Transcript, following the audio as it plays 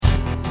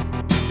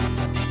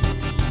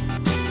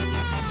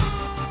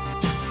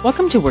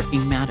Welcome to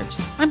Working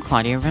Matters. I'm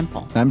Claudia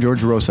Rempel. I'm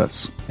George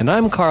Rosas. And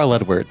I'm Carl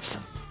Edwards.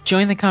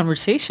 Join the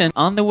conversation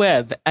on the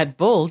web at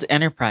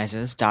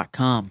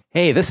boldenterprises.com.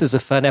 Hey, this is a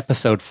fun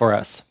episode for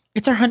us.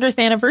 It's our 100th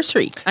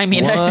anniversary. I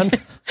mean, our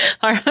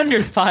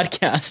 100th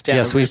podcast anniversary.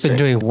 Yes, we've been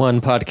doing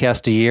one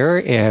podcast a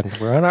year, and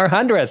we're on our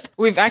 100th.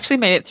 We've actually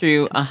made it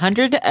through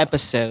 100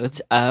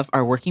 episodes of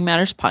our Working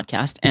Matters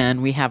podcast,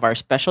 and we have our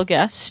special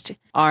guest,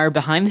 our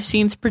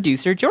behind-the-scenes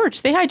producer,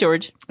 George. Say hi,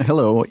 George.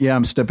 Hello. Yeah,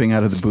 I'm stepping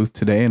out of the booth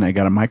today, and I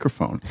got a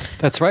microphone.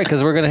 That's right,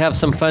 because we're going to have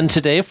some fun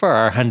today for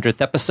our 100th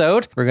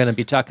episode. We're going to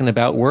be talking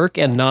about work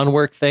and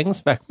non-work things.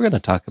 In fact, we're going to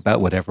talk about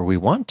whatever we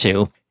want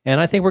to. And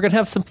I think we're going to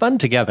have some fun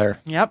together.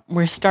 Yep.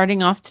 We're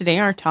starting off today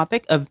our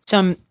topic of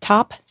some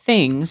top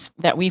things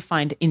that we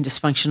find in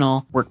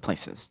dysfunctional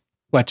workplaces.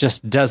 What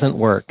just doesn't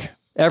work.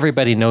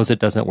 Everybody knows it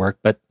doesn't work,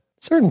 but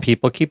certain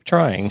people keep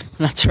trying.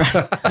 That's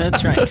right.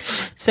 That's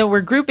right. So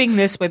we're grouping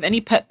this with any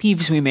pet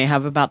peeves we may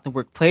have about the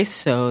workplace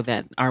so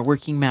that our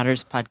Working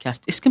Matters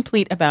podcast is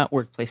complete about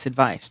workplace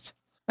advice.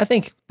 I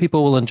think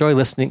people will enjoy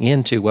listening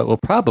into what will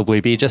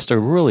probably be just a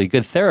really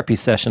good therapy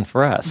session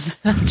for us.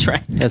 That's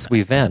right. As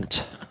we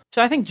vent.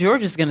 So I think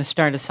George is going to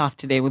start us off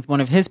today with one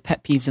of his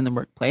pet peeves in the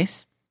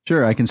workplace.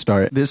 Sure, I can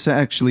start. This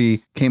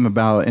actually came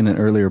about in an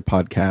earlier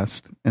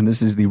podcast, and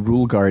this is the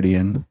rule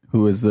guardian,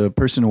 who is the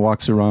person who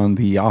walks around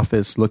the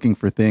office looking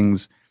for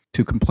things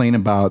to complain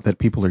about that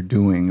people are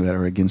doing that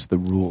are against the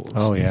rules.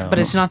 Oh, yeah. But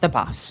it's not the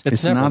boss.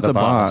 It's never not the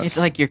boss. It's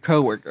like your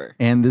coworker.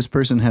 And this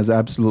person has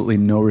absolutely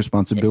no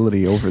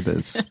responsibility over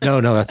this. No,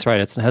 that's right.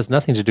 It has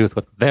nothing to do with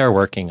what they're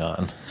working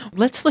on.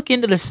 Let's look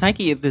into the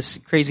psyche of this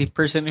crazy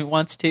person who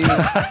wants to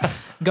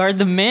guard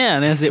the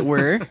man, as it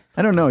were.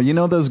 I don't know. You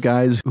know those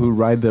guys who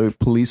ride the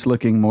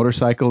police-looking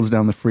motorcycles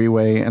down the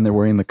freeway and they're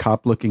wearing the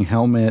cop-looking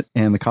helmet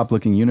and the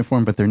cop-looking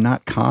uniform, but they're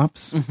not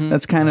cops? Mm-hmm.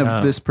 That's kind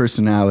of this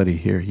personality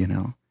here, you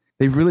know.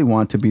 They really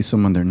want to be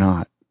someone they're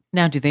not.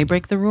 Now, do they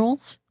break the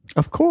rules?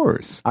 Of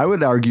course. I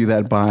would argue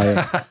that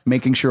by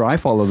making sure I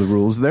follow the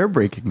rules, they're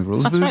breaking the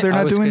rules. That's right. They're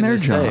not doing their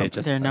job.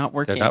 They're not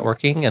working. They're not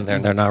working, and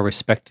they're not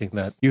respecting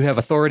that you have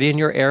authority in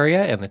your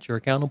area and that you're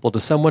accountable to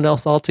someone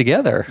else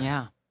altogether.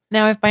 Yeah.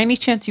 Now, if by any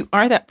chance you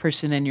are that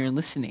person and you're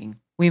listening,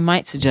 we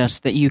might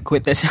suggest that you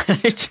quit this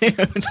attitude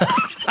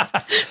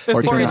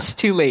before it's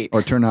too late.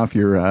 Or turn off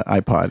your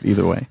iPod,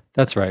 either way.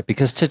 That's right,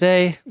 because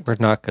today we're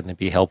not going to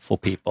be helpful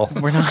people.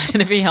 We're not going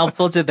to be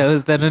helpful to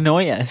those that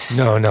annoy us.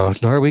 No, nor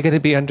are we going to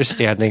be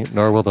understanding,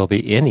 nor will there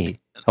be any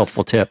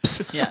helpful tips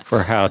for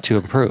how to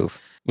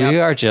improve. Yep. We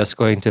are just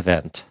going to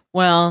vent.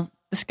 Well,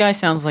 this guy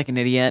sounds like an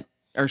idiot,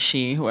 or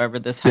she, whoever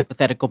this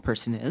hypothetical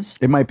person is.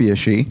 It might be a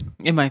she.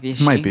 It might be a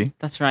she. Might be.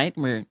 That's right.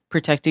 We're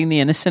protecting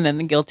the innocent and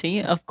the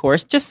guilty, of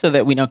course, just so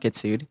that we don't get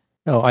sued.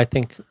 No, I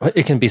think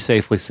it can be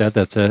safely said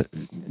that's a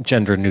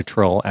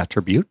gender-neutral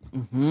attribute.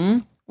 Mm-hmm.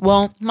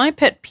 Well, my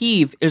pet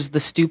peeve is the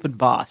stupid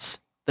boss,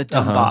 the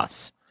dumb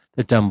boss.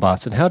 The dumb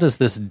boss. And how does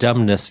this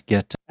dumbness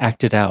get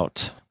acted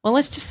out? Well,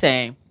 let's just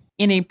say,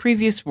 in a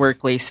previous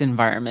workplace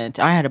environment,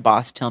 I had a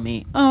boss tell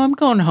me, I'm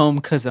going home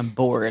because I'm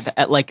bored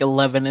at like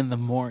 11 in the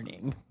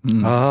morning.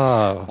 Mm.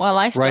 Oh. Well,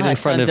 I still had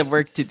tons of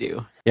work to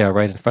do. Yeah,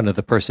 right in front of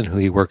the person who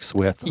he works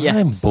with. Yes.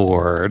 I'm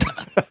bored.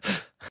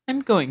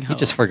 I'm going home. He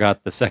just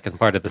forgot the second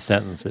part of the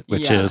sentence,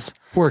 which is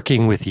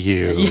working with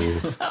you.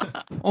 Yeah.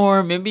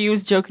 Or maybe he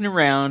was joking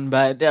around,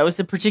 but that was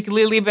a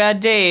particularly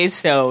bad day,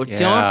 so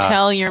don't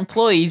tell your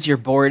employees you're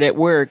bored at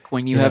work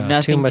when you have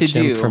nothing to do. Too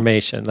much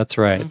information, that's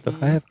right.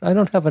 Mm-hmm. But I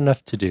don't have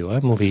enough to do.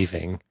 I'm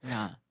leaving.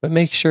 Yeah. But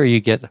make sure you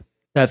get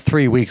that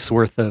 3 weeks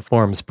worth of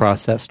forms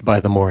processed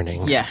by the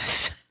morning.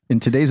 Yes. In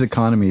today's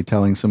economy,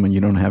 telling someone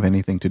you don't have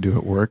anything to do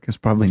at work is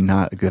probably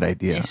not a good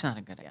idea. It's not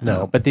a good idea.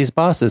 No, but these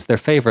bosses, their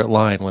favorite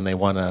line when they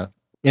want to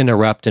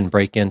interrupt and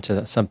break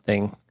into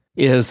something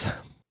is,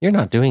 "You're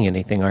not doing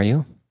anything, are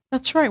you?"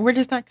 That's right. Where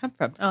does that come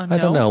from? Oh, no. I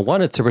don't know.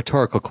 One, it's a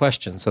rhetorical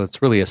question, so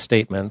it's really a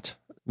statement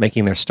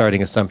making their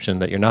starting assumption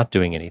that you're not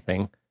doing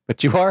anything.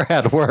 But you are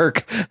at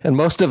work, and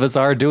most of us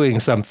are doing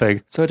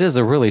something. So it is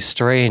a really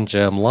strange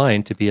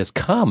line to be as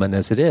common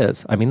as it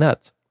is. I mean,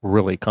 that's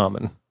really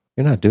common.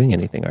 You're not doing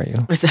anything, are you?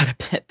 Was that a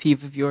pet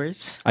peeve of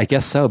yours? I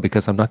guess so,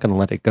 because I'm not going to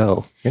let it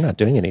go. You're not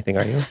doing anything,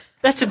 are you?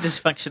 That's a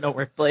dysfunctional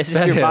workplace.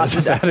 Your boss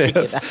is asking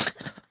you that.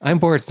 I'm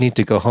bored, need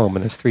to go home,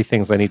 and there's 3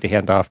 things I need to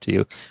hand off to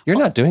you. You're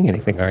not doing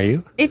anything, are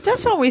you? It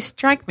does always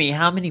strike me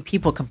how many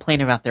people complain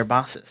about their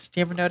bosses.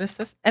 Do you ever notice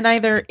this? And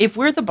either, if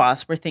we're the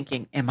boss, we're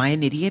thinking, am I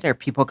an idiot? Are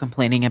people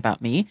complaining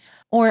about me?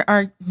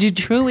 Or do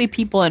truly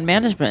people in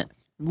management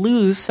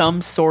lose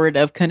some sort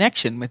of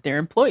connection with their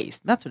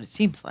employees? That's what it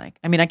seems like.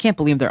 I mean, I can't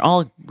believe they're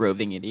all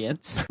roving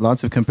idiots.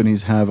 Lots of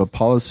companies have a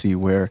policy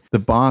where the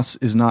boss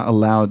is not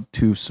allowed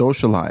to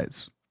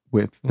socialize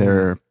with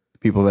their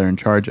people they're in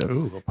charge of.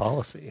 Ooh, a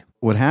policy.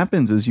 What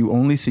happens is you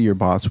only see your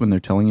boss when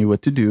they're telling you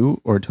what to do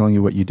or telling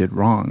you what you did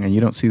wrong, and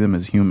you don't see them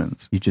as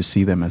humans. You just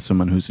see them as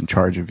someone who's in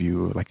charge of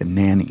you, like a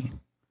nanny.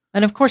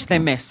 And of course they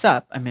mess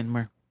up. I mean,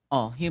 we're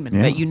all human,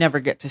 but you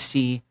never get to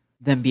see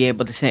them be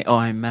able to say, oh,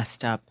 I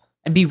messed up,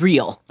 and be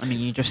real. I mean,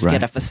 you just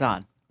get a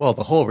facade. Well,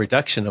 the whole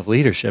reduction of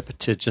leadership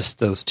to just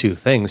those two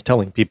things,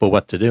 telling people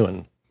what to do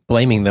and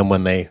blaming them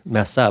when they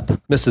mess up,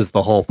 misses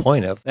the whole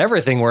point of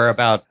everything. We're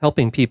about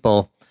helping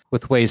people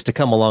with ways to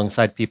come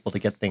alongside people to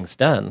get things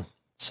done.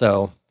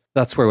 So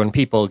that's where when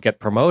people get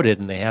promoted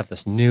and they have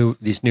these new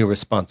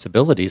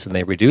responsibilities and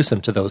they reduce them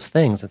to those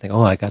things and think,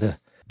 oh, I got to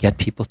get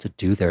people to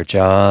do their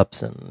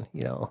jobs. And,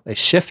 they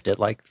shift it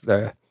like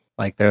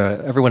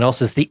everyone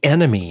else is the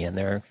enemy and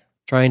they're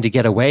trying to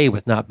get away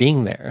with not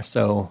being there.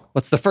 So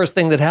what's the first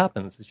thing that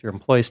happens is your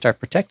employees start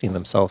protecting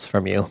themselves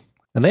from you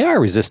and they are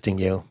resisting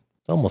you.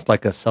 It's almost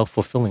like a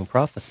self-fulfilling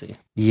prophecy.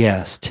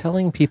 Yes,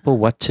 telling people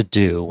what to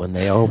do when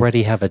they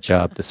already have a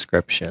job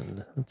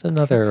description. It's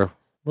another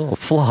little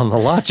flaw in the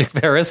logic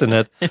there, isn't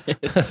it?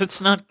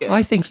 It's not good.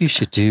 I think you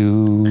should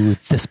do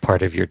this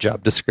part of your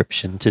job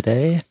description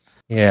today.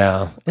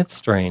 Yeah, it's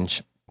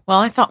strange. Well,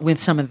 I thought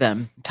with some of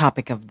the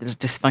topic of those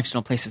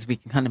dysfunctional places, we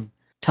can kind of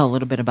tell a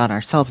little bit about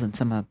ourselves and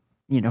some of,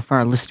 for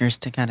our listeners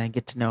to kind of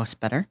get to know us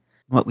better,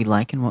 what we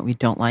like and what we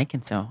don't like.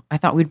 And so I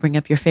thought we'd bring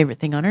up your favorite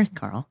thing on earth,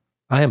 Carl.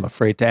 I am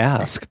afraid to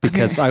ask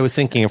because I was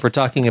thinking if we're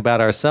talking about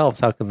ourselves,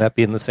 how can that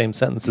be in the same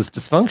sentence as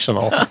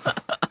dysfunctional?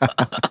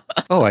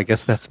 Oh, I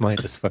guess that's my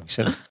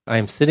dysfunction.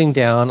 I'm sitting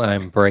down.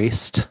 I'm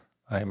braced.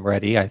 I'm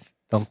ready. I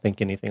don't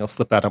think anything will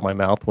slip out of my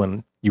mouth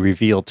when you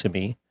reveal to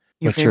me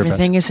your what you're favorite about.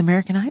 thing is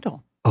American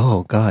Idol.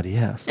 Oh, God,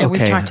 yes. And okay.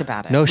 we've talked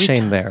about it. No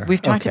shame there.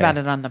 We've talked Okay. about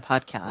it on the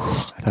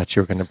podcast. I thought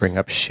you were going to bring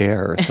up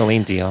Cher or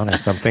Celine Dion or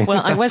something.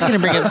 Well, I was going to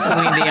bring up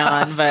Celine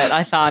Dion, but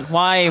I thought,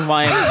 why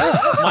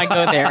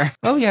go there?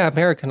 Oh, yeah,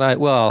 American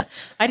Idol. Well,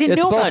 I didn't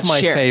know about it's both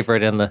my Cher.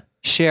 favorite and the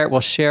Cher.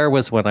 Well, Cher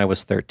was when I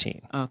was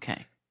 13.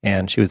 Okay.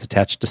 And she was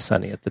attached to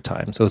Sonny at the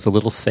time, so it was a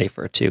little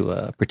safer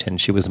to pretend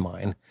she was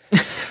mine.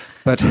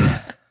 But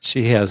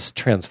she has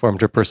transformed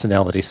her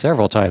personality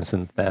several times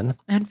since then.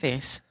 And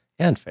face.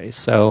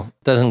 So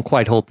doesn't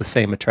quite hold the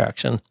same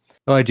attraction.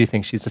 Though I do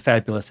think she's a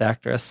fabulous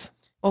actress.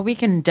 Well, we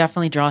can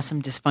definitely draw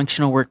some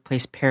dysfunctional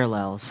workplace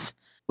parallels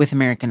with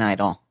American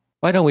Idol.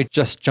 Why don't we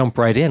just jump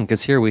right in?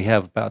 Because here we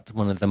have about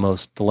one of the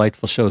most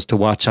delightful shows to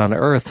watch on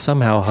Earth,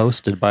 somehow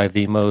hosted by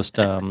the most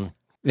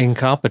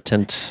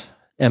incompetent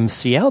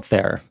MC out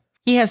there.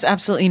 He has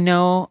absolutely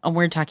no,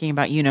 we're talking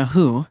about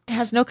who,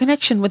 has no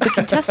connection with the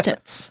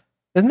contestants.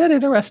 Isn't that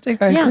interesting?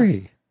 I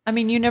agree. I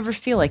mean, you never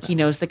feel like he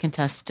knows the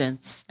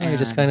contestants. You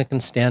just kind of can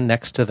stand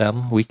next to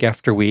them week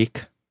after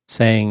week,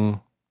 saying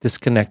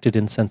disconnected,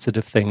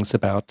 insensitive things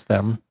about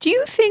them. Do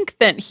you think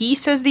that he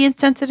says the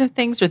insensitive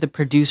things or the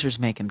producers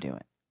make him do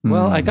it?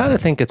 Well, I got to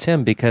think it's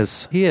him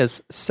because he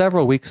has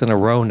several weeks in a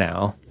row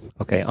now.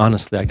 Okay,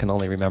 honestly, I can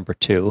only remember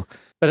 2.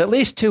 But at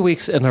least 2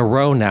 weeks in a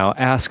row now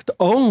asked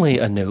only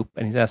Anoop,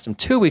 and he's asked him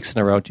 2 weeks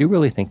in a row, do you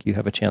really think you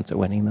have a chance at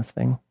winning this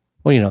thing?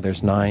 Well,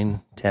 there's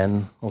 9,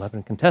 10,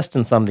 11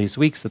 contestants on these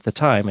weeks at the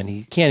time, and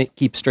he can't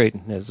keep straight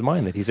in his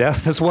mind that he's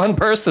asked this one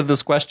person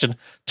this question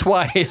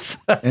twice.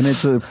 And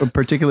it's a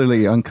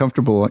particularly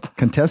uncomfortable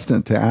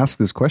contestant to ask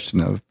this question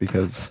of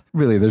because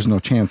really there's no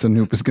chance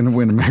Anoop is going to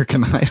win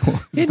American Idol.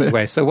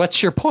 Anyway, so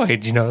what's your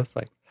point? It's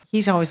like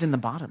He's always in the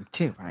bottom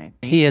too, right?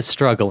 he is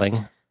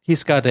struggling.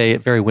 He's got a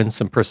very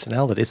winsome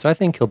personality, so I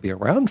think he'll be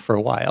around for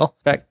a while.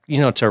 In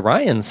fact, to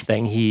Ryan's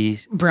thing,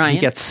 Brian? he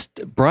gets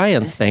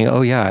Brian's thing.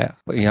 Oh yeah,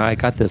 I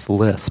got this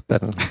lisp,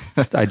 and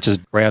I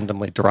just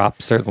randomly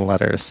drop certain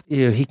letters.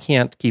 He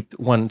can't keep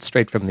one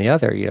straight from the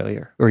other.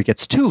 Or he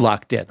gets too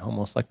locked in,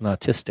 almost like an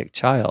autistic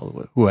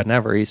child.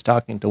 Whenever he's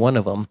talking to one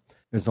of them,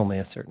 there's only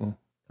a certain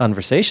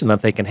conversation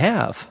that they can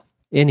have.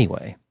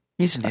 Anyway,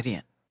 He's an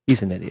idiot.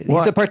 he's an idiot.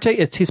 What?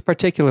 He's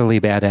particularly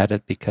bad at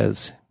it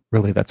because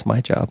really that's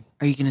my job.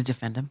 Are you going to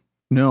defend him?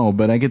 No,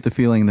 but I get the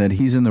feeling that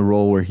he's in the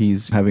role where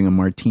he's having a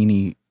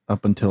martini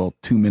up until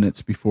 2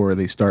 minutes before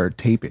they start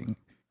taping.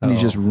 And he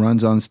just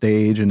runs on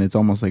stage and it's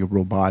almost like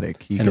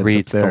robotic. He And gets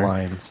reads up the there,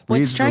 lines. What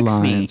reads the strikes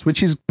me- lines, which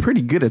he's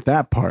pretty good at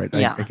that part,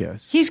 Yeah. I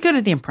guess. He's good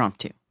at the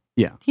impromptu.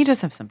 Yeah. He does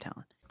have some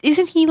talent.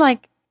 Isn't he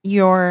like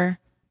your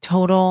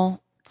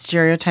total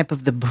stereotype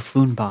of the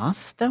buffoon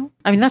boss, though?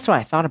 I mean, that's why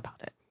I thought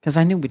about it, because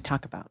I knew we'd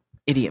talk about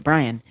Idiot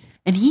Brian.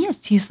 And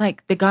he's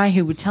like the guy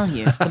who would tell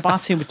you, the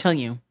boss who would tell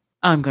you,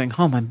 I'm going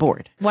home, I'm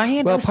bored. Why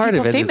are those part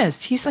people of it is-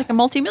 famous? He's like a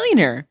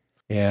multimillionaire.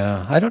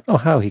 Yeah, I don't know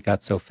how he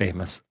got so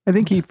famous. I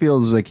think he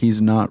feels like he's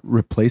not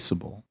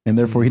replaceable and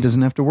therefore he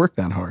doesn't have to work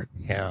that hard.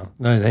 Yeah.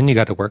 No, then you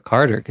got to work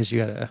harder because you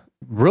got to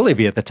really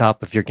be at the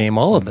top of your game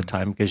all of the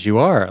time because you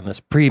are on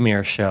this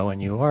premiere show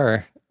and you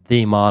are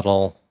the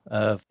model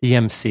of the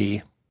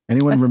MC.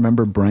 Anyone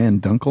remember Brian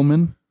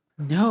Dunkelman?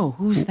 No,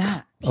 who's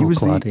that? He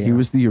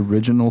was the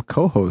original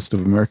co-host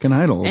of American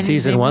Idol. And his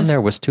Season name 1, was- there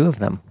was 2 of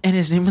them. And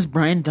his name was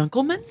Brian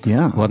Dunkelman?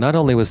 Yeah. Well, not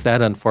only was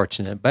that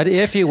unfortunate, but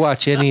if you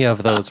watch any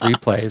of those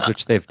replays,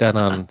 which they've done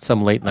on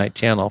some late night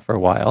channel for a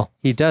while,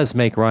 he does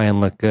make Ryan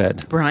look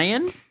good.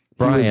 Brian?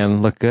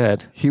 Brian look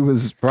good. He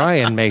was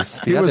Brian makes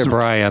the other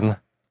was-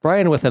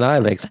 Brian with an I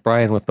makes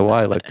Brian with the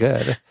Y look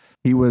good.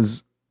 he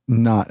was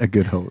not a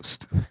good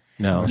host.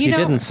 No, You he know,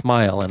 didn't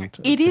smile, and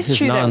It is his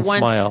true that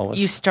non-smile once was,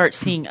 you start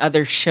seeing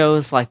other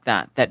shows like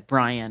that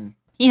Brian,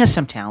 he has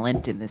some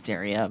talent in this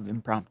area of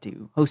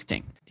impromptu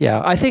hosting.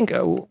 Yeah, I think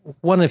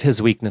one of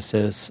his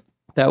weaknesses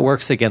that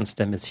works against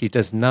him is he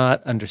does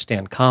not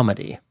understand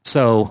comedy.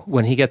 So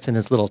when he gets in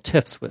his little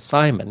tiffs with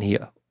Simon, he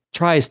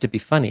tries to be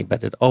funny,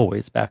 but it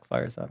always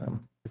backfires on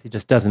him. He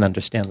just doesn't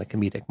understand the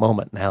comedic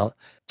moment and how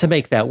to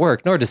make that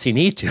work, nor does he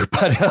need to,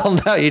 but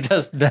he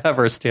just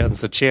never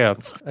stands a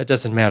chance. It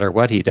doesn't matter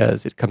what he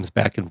does, it comes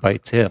back and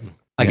bites him.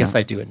 I guess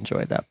I do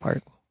enjoy that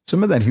part.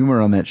 Some of that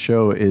humor on that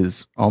show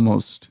is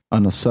almost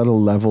on a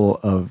subtle level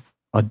of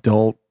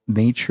adult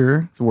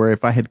nature, where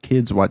if I had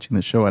kids watching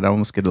the show, I'd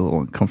almost get a little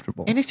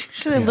uncomfortable. And it's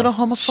usually a little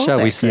homophobic.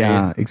 Shall we say?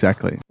 Yeah,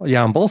 exactly. Well,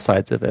 yeah, on both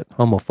sides of it,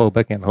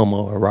 homophobic and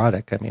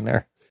homoerotic. I mean,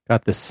 they're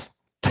got this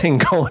thing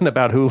going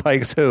about who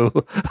likes who.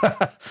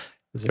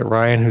 Is it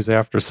Ryan who's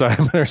after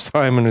Simon or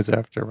Simon who's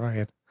after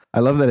Ryan?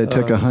 I love that it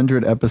took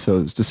 100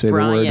 episodes to say the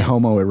word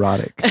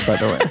homoerotic, by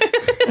the way.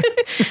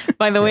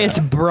 By the way, it's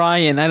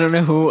Brian. I don't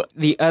know who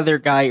the other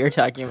guy you're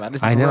talking about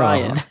is.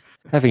 Brian.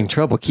 Having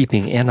trouble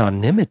keeping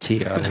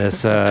anonymity on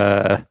this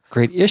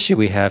great issue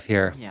we have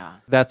here. Yeah.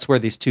 That's where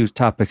these two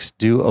topics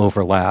do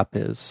overlap,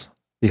 is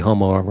the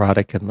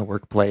homoerotic in the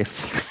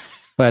workplace.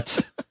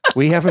 But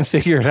we haven't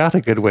figured out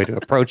a good way to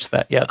approach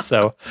that yet.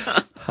 So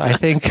I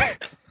think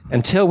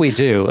until we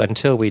do, I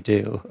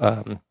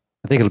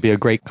think it'll be a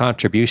great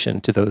contribution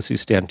to those who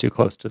stand too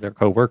close to their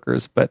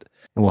coworkers, but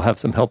we'll have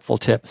some helpful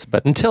tips.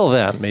 But until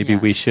then, maybe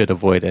we should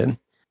avoid it.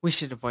 We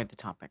should avoid the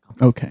topic.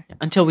 Okay.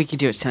 Until we can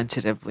do it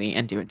sensitively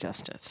and do it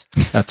justice.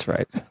 That's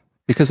right.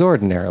 Because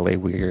ordinarily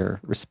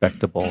we're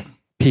respectable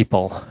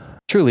people,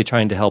 truly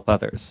trying to help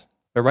others.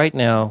 But right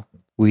now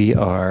we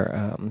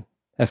are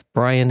have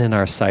Brian in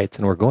our sights,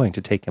 and we're going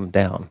to take him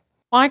down.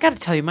 Well, I got to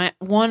tell you,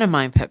 one of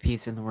my pet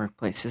peeves in the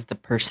workplace is the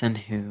person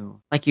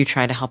who, like, you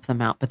try to help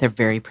them out, but they're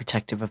very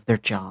protective of their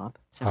job.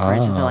 So, for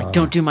instance, they're like,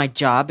 "Don't do my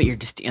job," but you're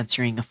just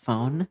answering a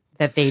phone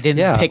that they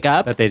didn't pick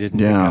up. That they didn't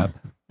pick up.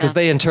 Because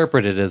they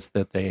interpret it as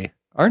that they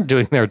aren't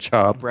doing their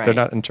job. Right. They're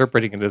not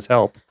interpreting it as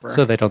help. Right.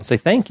 So they don't say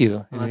thank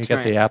you. And you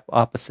get the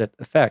opposite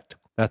effect.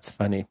 That's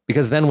funny.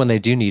 Because then when they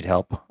do need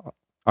help,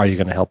 are you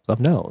going to help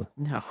them? No.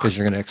 Because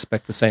you're going to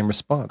expect the same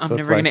response. I'm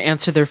never going to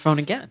answer their phone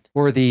again.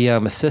 Or the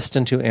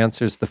assistant who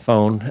answers the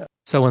phone,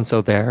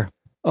 so-and-so there.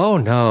 Oh,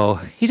 no,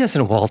 he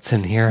doesn't waltz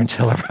in here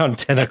until around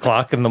 10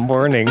 o'clock in the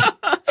morning.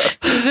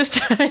 Is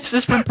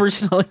this from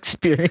personal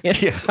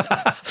experience?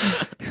 Yeah.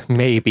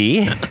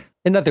 Maybe.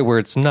 In other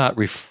words, not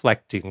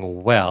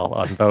reflecting well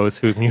on those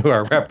whom you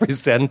are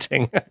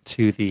representing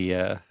to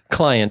the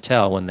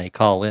clientele when they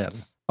call in.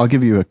 I'll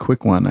give you a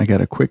quick one. I got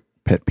a quick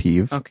pet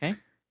peeve. Okay.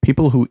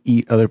 People who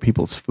eat other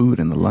people's food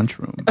in the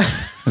lunchroom.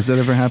 Has that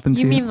ever happened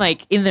to you? You mean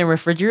like in the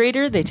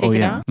refrigerator, they take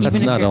it out?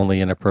 That's not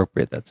only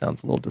inappropriate, that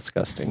sounds a little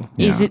disgusting.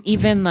 Is it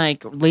even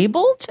like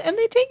labeled and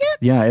they take it?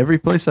 Yeah, every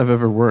place I've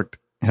ever worked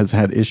has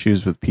had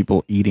issues with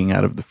people eating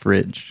out of the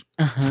fridge,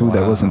 food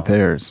that wasn't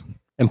theirs.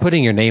 And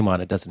putting your name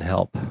on it doesn't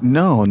help.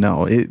 No.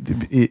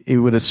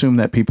 It would assume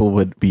that people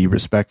would be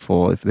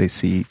respectful if they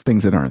see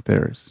things that aren't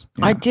theirs.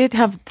 Yeah. I did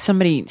have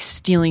somebody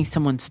stealing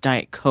someone's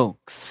Diet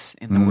Cokes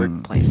in the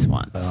workplace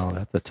once. Oh,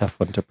 that's a tough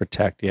one to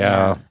protect.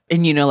 Yeah.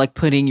 And, like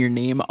putting your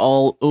name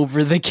all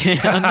over the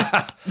can.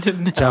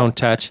 Don't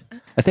touch.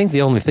 I think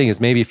the only thing is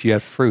maybe if you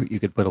had fruit, you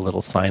could put a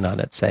little sign on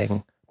it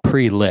saying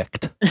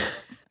pre-licked.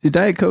 The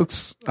Diet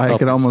Cokes, I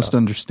could almost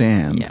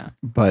understand,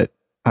 but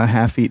a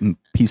half-eaten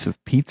piece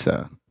of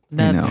pizza...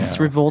 That's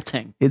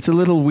revolting. It's a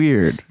little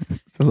weird.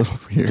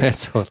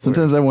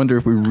 Sometimes I wonder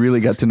if we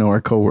really got to know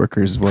our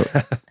coworkers, what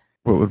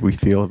would we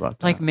feel about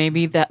that? Like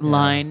maybe that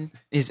line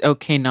is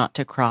okay not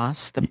to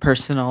cross, the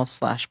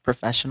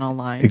personal/professional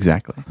line.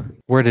 Exactly.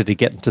 Where did it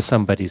get into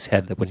somebody's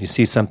head that when you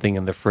see something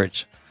in the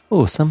fridge,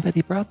 oh,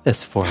 somebody brought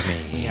this for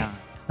me. Yeah.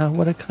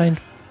 What a kind,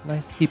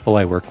 nice people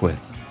I work with.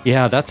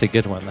 Yeah, that's a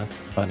good one. That's a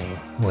funny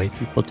way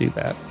people do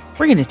that.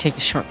 We're going to take a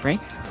short break.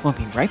 We'll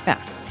be right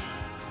back.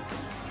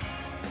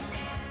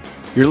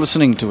 You're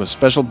listening to a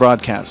special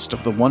broadcast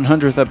of the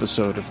 100th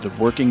episode of the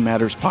Working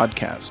Matters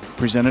podcast,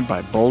 presented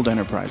by Bold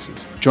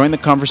Enterprises. Join the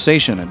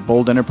conversation at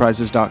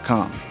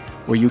boldenterprises.com,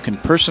 where you can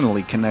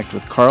personally connect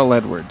with Carl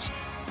Edwards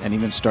and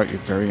even start your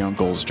very own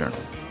goals journal.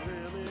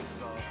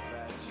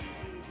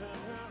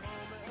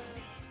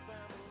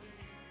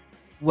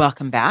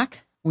 Welcome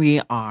back.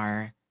 We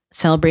are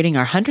celebrating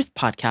our 100th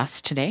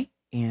podcast today,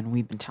 and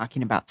we've been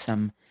talking about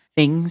some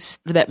things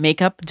that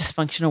make up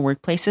dysfunctional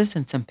workplaces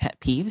and some pet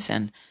peeves,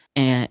 and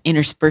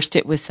interspersed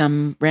it with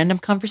some random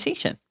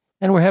conversation.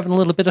 And we're having a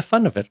little bit of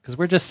fun of it because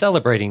we're just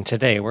celebrating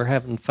today. We're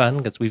having fun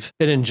because we've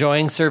been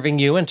enjoying serving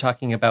you and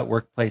talking about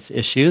workplace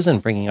issues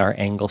and bringing our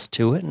angles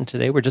to it. And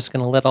today we're just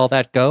going to let all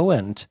that go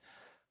and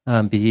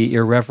be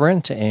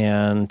irreverent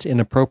and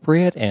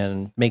inappropriate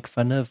and make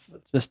fun of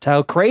just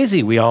how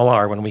crazy we all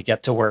are when we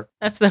get to work.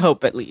 That's the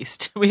hope, at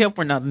least. We hope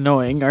we're not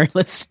annoying our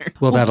listeners.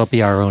 Well, that'll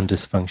be our own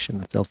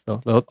dysfunction.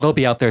 They'll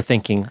be out there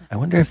thinking, I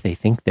wonder if they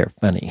think they're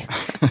funny.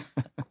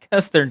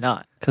 Because they're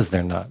not. Because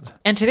they're not.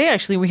 And today,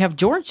 actually, we have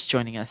George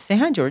joining us. Say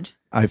hi, George.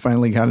 I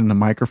finally got in a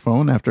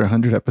microphone after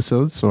 100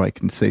 episodes so I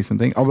can say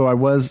something. Although I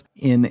was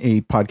in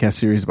a podcast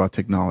series about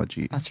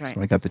technology. That's right.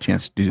 So I got the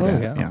chance to do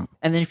that. Yeah.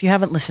 And then if you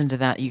haven't listened to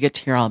that, you get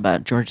to hear all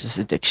about George's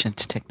addiction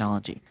to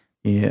technology.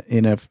 Yeah.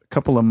 In a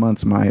couple of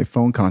months, my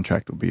phone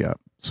contract will be up.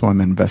 So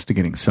I'm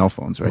investigating cell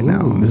phones right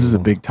now. And this is a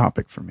big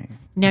topic for me.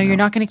 Now, you're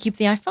not going to keep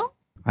the iPhone?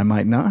 I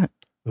might not.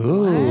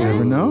 Ooh. You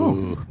never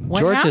know.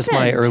 George is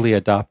my early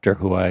adopter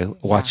who I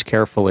watch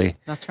carefully.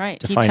 That's right.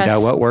 To find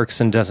out what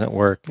works and doesn't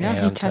work. Yeah,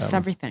 and, he tests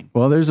everything.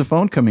 Well, there's a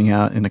phone coming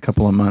out in a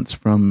couple of months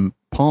from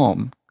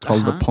Palm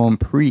called the Palm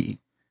Pre,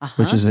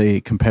 which is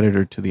a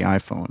competitor to the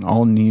iPhone.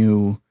 All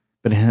new,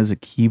 but it has a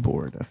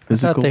keyboard, a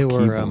physical keyboard.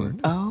 I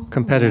thought they were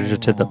competitor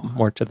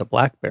to the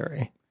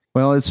BlackBerry.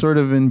 Well, it's sort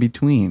of in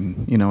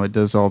between. You know, it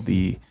does all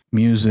the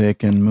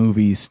music and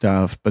movie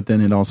stuff, but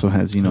then it also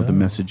has, the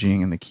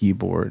messaging and the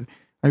keyboard.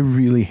 I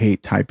really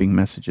hate typing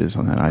messages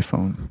on that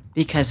iPhone.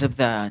 Because of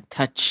the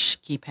touch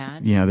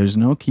keypad? Yeah, there's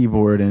no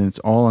keyboard and it's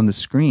all on the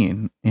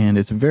screen. And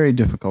it's very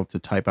difficult to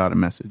type out a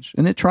message.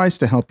 And it tries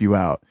to help you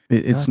out.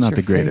 It's not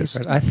the greatest.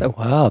 Favorite. I thought,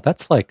 wow,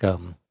 that's like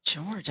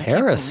George,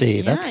 heresy.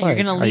 That's like,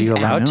 are you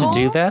allowed to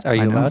do that? Are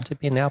you allowed to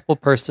be an Apple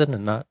person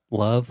and not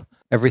love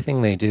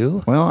everything they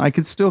do? Well, I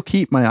could still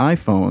keep my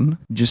iPhone,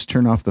 just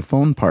turn off the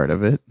phone part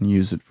of it and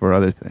use it for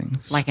other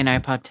things. Like an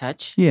iPod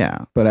Touch?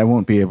 Yeah, but I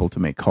won't be able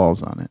to make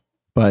calls on it.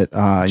 But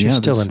you're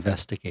still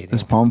investigating.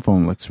 This Palm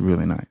phone looks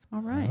really nice.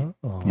 All right.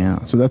 Oh.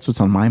 Yeah, so that's what's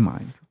on my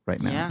mind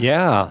right now.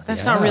 Yeah.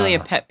 That's not really a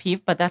pet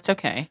peeve, but that's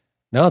okay.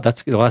 No,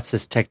 that's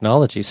his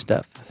technology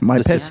stuff.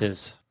 Is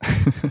his.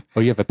 Oh,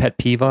 you have a pet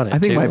peeve on it, I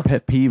think too? my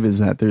pet peeve is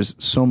that there's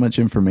so much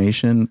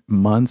information,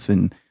 months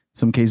and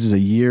some cases a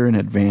year in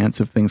advance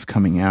of things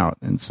coming out.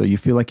 And so you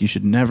feel like you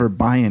should never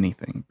buy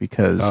anything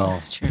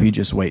because if you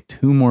just wait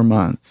 2 more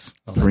months,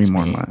 3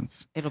 more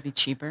months, it'll be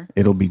cheaper.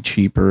 It'll be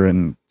cheaper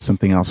and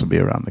something else will be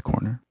around the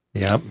corner.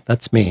 Yeah,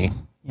 that's me.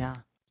 Yeah.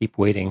 Keep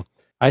waiting.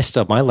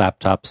 My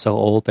laptop's so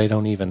old they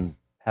don't even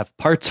have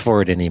parts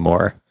for it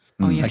anymore.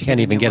 I can't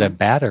even get a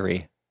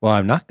battery. Well,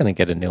 I'm not going to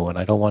get a new one.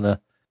 I don't want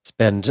to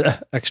spend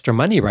extra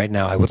money right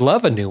now. I would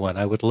love a new one.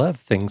 I would love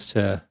things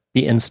to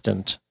be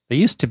instant. They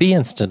used to be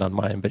instant on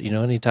mine, but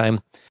anytime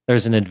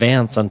there's an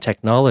advance on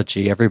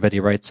technology, everybody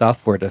writes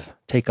software to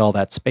take all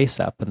that space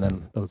up. And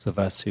then those of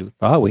us who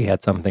thought we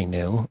had something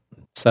new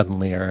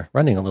suddenly are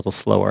running a little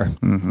slower.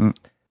 Mm-hmm.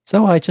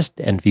 So I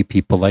just envy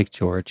people like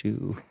George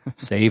who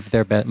save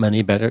their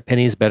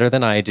pennies better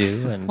than I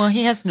do. And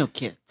he has no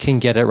kids. Can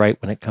get it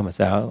right when it comes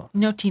out.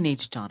 No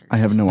teenage daughters. I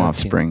have no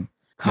offspring.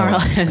 Carl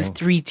has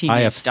 3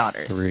 teenage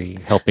daughters. 3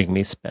 helping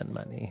me spend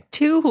money.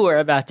 2 who are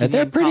about to be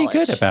They're in pretty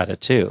college. good about it,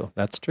 too.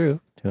 That's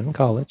true. 2 in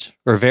college.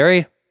 We're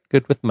very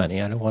good with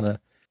money. I don't want to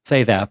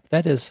say that, but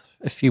that is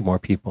a few more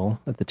people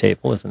at the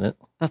table, isn't it?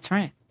 That's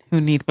right.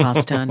 Who need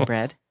pasta and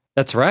bread.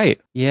 That's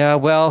right. Yeah,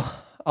 well,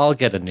 I'll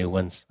get a new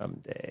one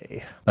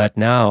someday. But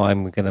now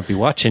I'm going to be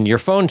watching your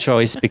phone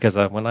choice because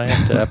when I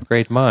have to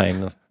upgrade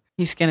mine.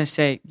 He's going to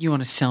say, you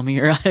want to sell me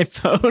your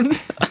iPhone?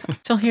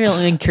 So he'll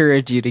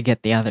encourage you to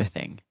get the other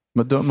thing.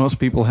 But don't most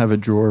people have a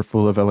drawer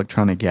full of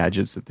electronic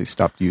gadgets that they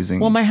stopped using?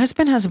 Well, my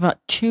husband has about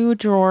 2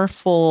 drawer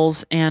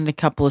fulls and a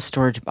couple of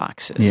storage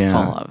boxes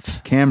full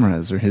of.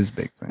 Cameras are his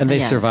big thing. And they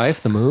survive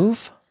the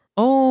move?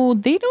 Oh,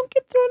 they don't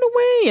get thrown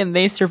away and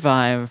they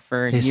survive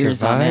for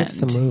years on end. They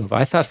survive the move.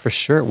 I thought for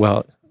sure,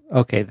 well,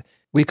 okay,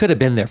 we could have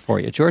been there for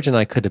you. George and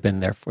I could have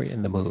been there for you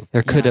in the move.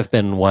 There could have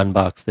been one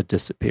box that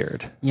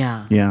disappeared.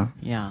 Yeah. Yeah.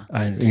 Yeah.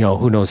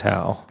 Who knows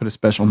how. Put a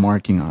special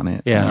marking on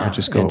it. Yeah. Or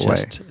just go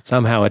away.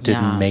 Somehow it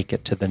didn't make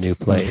it to the new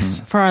place.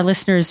 For our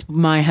listeners,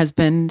 my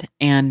husband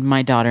and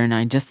my daughter and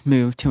I just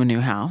moved to a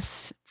new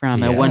house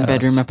from a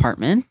 1-bedroom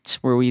apartment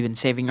where we've been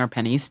saving our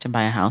pennies to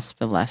buy a house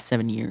for the last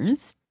 7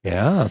 years.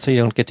 Yeah, so you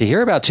don't get to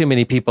hear about too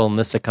many people in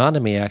this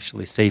economy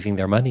actually saving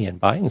their money and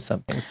buying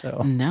something.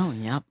 So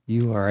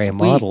you are a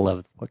model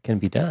of what can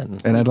be done.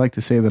 And I'd like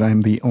to say that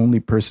I'm the only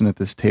person at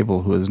this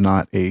table who is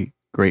not a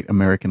great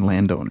American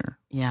landowner.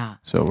 Yeah.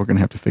 So we're going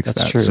to have to fix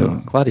That's that true.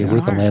 soon. Claudia, we're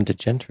the landed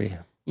gentry.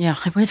 Yeah,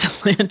 we're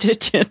the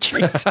landed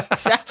gentry. That's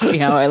exactly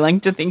how I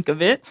like to think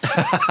of it.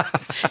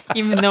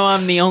 Even though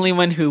I'm the only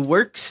one who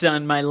works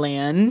on my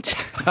land.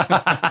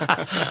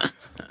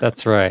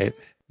 That's right.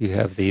 You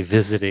have the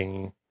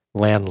visiting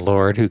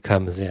landlord who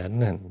comes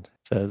in and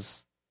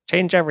says,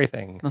 change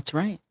everything. That's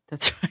right.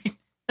 That's right.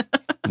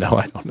 No,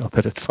 I don't know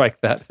that it's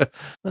like that.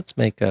 Let's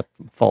make up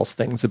false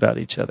things about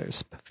each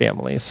other's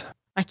families.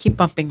 I keep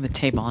bumping the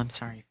table. I'm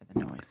sorry for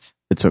the noise.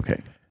 It's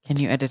okay. Can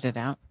you edit it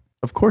out?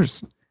 Of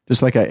course.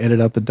 Just like I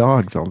edit out the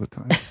dogs all the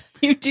time.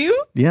 You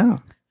do? Yeah.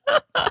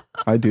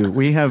 I do.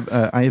 We have.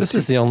 This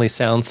is the only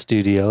sound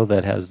studio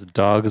that has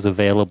dogs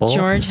available.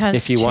 George has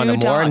If you 2 want a more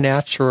dogs.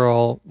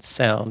 natural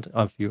sound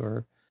of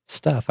your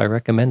stuff, I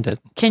recommend it.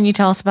 Can you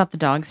tell us about the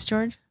dogs,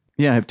 George?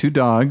 Yeah, I have 2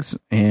 dogs,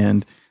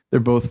 and they're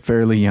both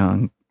fairly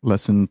young,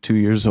 less than 2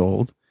 years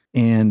old.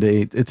 And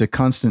it's a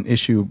constant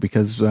issue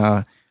because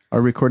our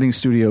recording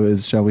studio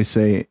is, shall we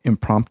say,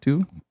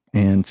 impromptu.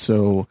 And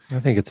so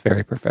I think it's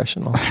very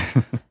professional.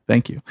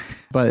 Thank you.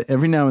 But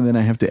every now and then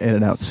I have to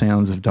edit out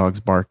sounds of dogs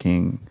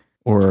barking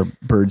or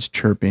birds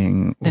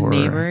chirping, The or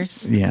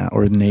neighbors. Yeah,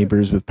 or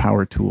neighbors with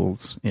power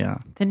tools. Yeah,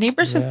 The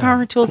neighbors with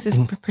power tools is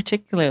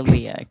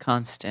particularly a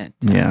constant.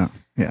 yeah.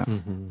 Yeah.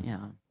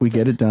 We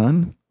get it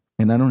done,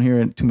 and I don't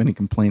hear too many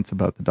complaints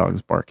about the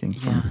dogs barking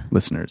from Yeah.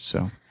 listeners.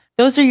 So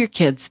Those are your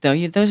kids, though.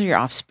 Those are your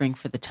offspring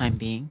for the time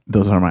being.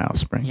 those are my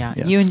offspring. Yeah.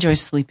 Yes. You enjoy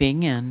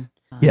sleeping and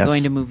Yes.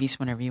 going to movies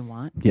whenever you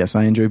want. Yes,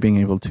 I enjoy being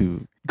able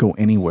to go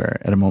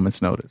anywhere at a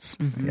moment's notice.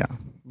 Mhm. Yeah.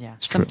 Yeah.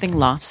 It's true. Something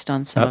lost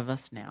on some of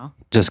us now.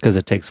 Just because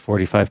it takes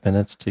 45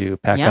 minutes to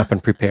pack Yeah. up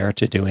and prepare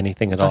to do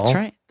anything at all. That's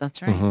right.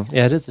 That's right. Mhm.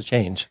 Yeah, it is a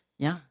change.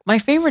 Yeah. My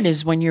favorite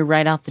is when you're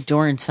right out the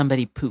door and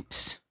somebody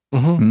poops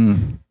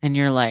Mm. and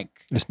you're like,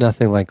 There's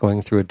nothing like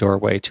going through a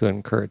doorway to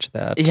encourage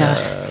that.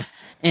 Yeah.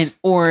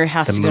 or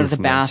has The to go to the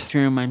movement.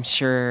 bathroom, I'm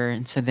sure.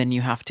 And so then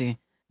you have to,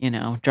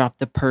 drop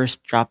the purse,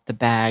 drop the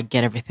bag,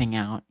 get everything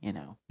out,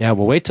 Yeah,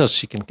 well, wait till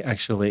she can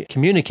actually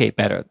communicate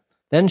better.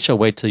 Then she'll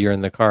wait till you're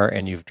in the car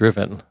and you've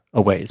driven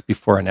a ways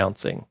before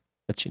announcing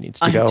that she needs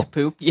to I go. have to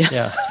poop. Yeah.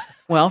 Yeah.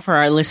 Well, for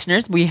our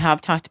listeners, we have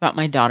talked about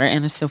my daughter,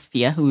 Anna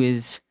Sophia, who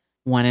is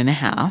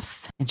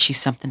 1.5, and she's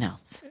something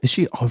else. Is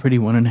she already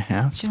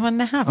 1.5? She's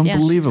 1.5. Yeah,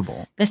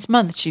 Unbelievable. this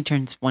month she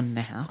turns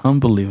 1.5.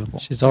 Unbelievable.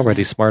 She's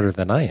already smarter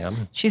than I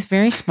am. She's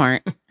very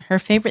smart. Her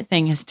favorite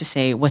thing is to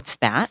say, "What's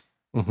that?"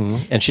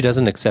 And she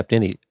doesn't accept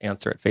any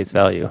answer at face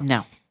value.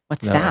 No.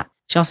 What's No. that?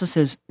 She also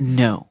says,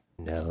 "No."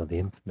 No, the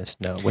infamous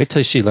no. Wait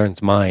till she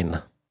learns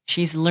mine.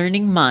 She's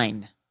learning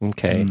mine.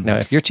 Okay. Now,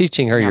 if you're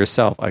teaching her Yeah.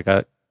 yourself, I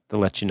got to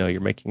let you know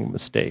you're making a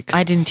mistake.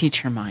 I didn't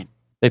teach her mine.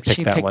 They picked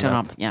She that picked one it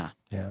up. up. Yeah.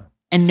 Yeah.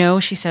 And no,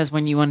 she says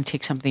when you want to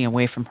take something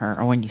away from her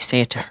or when you say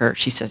it to her,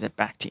 she says it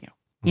back to you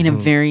in a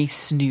very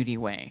snooty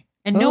way.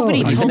 And nobody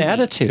even told me.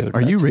 attitude.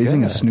 Are you That's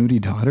raising a good. snooty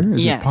daughter?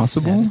 Is Yes. it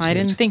possible? I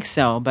didn't think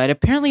so, but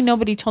apparently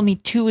nobody told me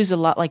 2 is a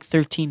lot like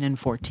 13 and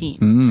 14.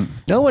 Mm.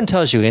 No one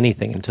tells you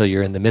anything until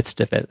you're in the midst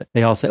of it.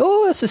 They all say,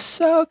 "Oh, this is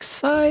so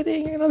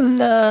exciting. You're going to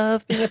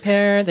love being a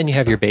parent." Then you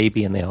have your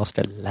baby and they all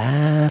start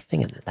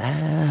laughing and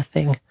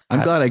laughing.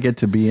 I'm glad I get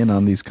to be in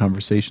on these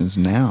conversations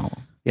now.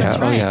 Yeah, That's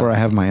right. Before I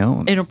have my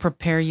own. It'll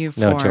prepare you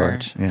No, for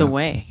George. the Yeah.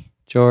 way.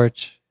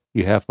 George,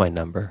 you have my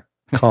number.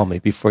 Call me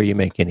before you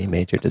make any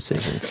major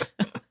decisions.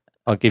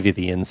 I'll give you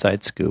the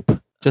inside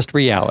scoop. Just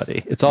reality.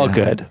 It's all Yeah,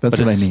 good. that's but what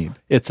I it's- need.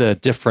 It's a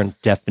different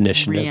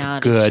definition Reality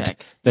of good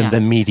check. than Yeah.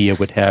 the media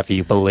would have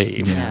you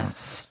believe. Yeah.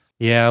 Yes.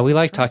 Yeah, we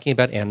like talking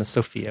about Anna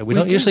Sophia. We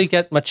don't do. usually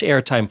get much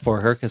airtime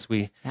for her because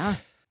we Yeah.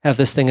 have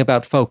this thing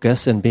about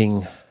focus and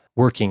being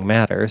working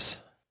matters.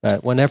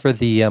 But whenever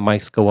the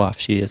mics go off,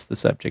 she is the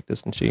subject,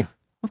 isn't she?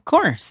 Of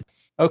course.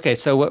 Okay,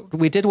 so what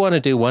we did want to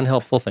do one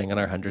helpful thing on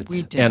our 100th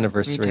We did.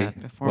 anniversary. We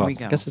did, before well, we I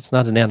go. guess it's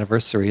not an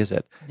anniversary, is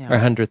it? No. Our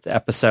 100th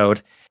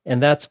episode.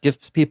 And that's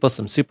gives people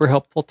some super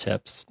helpful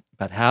tips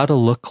about how to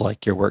look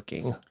like you're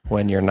working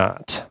when you're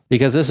not.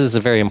 Because this is a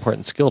very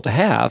important skill to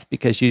have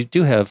because you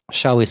do have,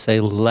 shall we say,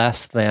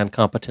 less than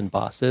competent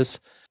bosses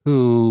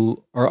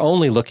who are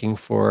only looking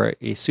for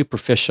a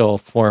superficial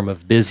form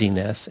of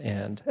busyness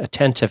and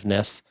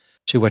attentiveness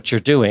to what you're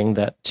doing,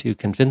 that to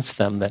convince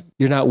them that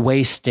you're not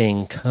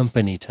wasting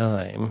company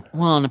time.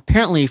 Well, and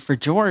apparently for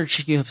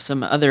George, you have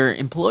some other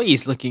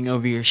employees looking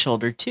over your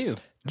shoulder too.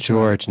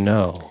 George,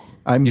 no.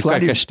 I'm You've got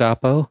glad you,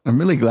 Gestapo? I'm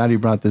really glad you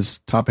brought this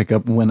topic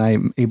up when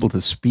I'm able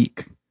to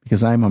speak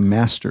because I'm a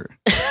master.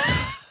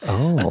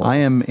 Oh. I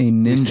am a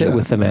ninja. You sit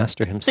with the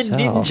master The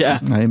himself.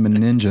 ninja. I am a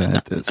ninja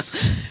at this.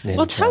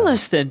 Well, tell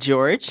us then,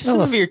 George,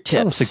 some of your tips.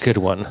 Tell us a good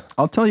one.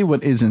 I'll tell you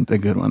what isn't a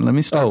good one. Let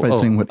me start by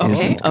saying what Okay,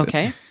 isn't good.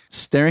 okay.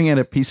 Staring at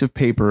a piece of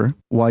paper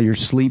while you're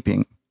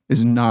sleeping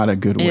is not a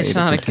good way It's to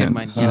not pretend.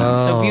 a good one.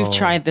 Yeah. So if Oh. you've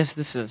tried this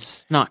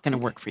is not going to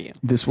work for you.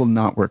 This will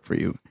not work for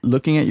you.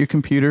 Looking at your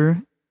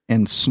computer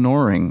and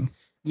snoring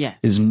Yes.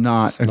 is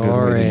not a good way to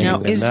Snoring. do Now,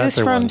 it. is this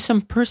Another from one.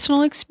 some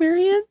personal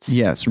experience?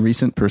 Yes,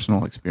 recent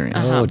personal experience.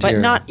 Oh, But dear.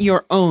 not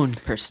your own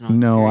personal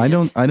No,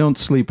 experience. I don't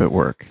sleep at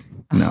work.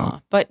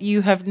 No. But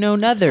you have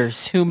known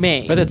others who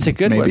may. But it's a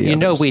good Maybe one. You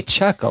know, others. we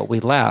chuckle, we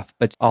laugh,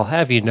 but I'll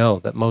have you know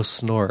that most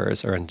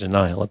snorers are in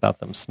denial about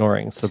them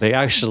snoring. So they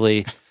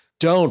actually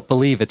don't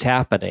believe it's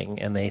happening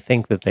and they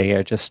think that they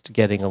are just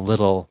getting a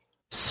little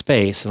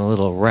space and a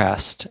little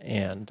rest.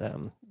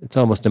 And it's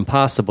almost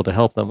impossible to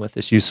help them with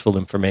this useful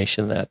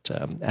information that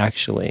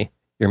actually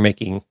you're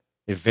making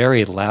a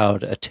very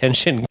loud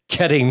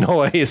attention-getting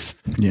noise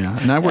Yeah,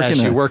 and I work as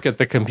in you a work at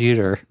the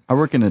computer. I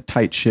work in a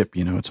tight ship.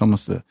 You know, it's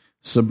almost a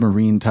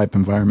submarine type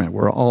environment.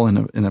 We're all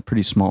in a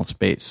pretty small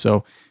space.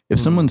 So if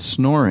someone's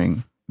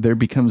snoring, there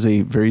becomes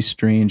a very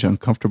strange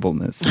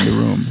uncomfortableness in the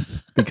room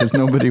because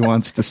nobody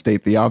wants to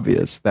state the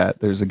obvious that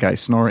there's a guy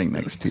snoring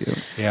next to you.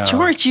 Yeah.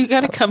 George, you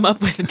got to come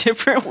up with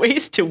different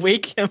ways to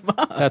wake him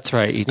up. That's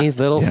right. You need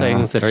little Yeah.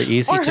 things that are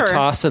easy Or to her.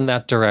 toss in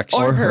that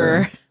direction. Or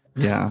her.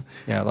 Yeah,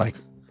 Yeah, like,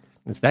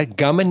 is that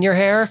gum in your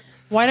hair?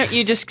 Why don't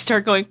you just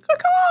start going, caw,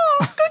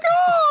 caw?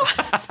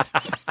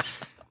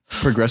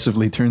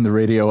 progressively turn the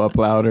radio up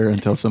louder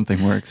until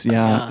something works. Yeah,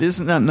 Yeah. this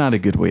is not a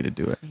good way to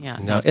do it. Yeah.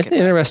 No, not isn't good.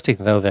 it interesting,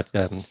 though, that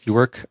you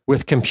work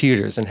with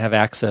computers and have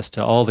access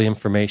to all the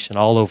information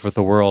all over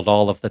the world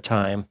all of the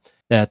time?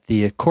 that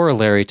the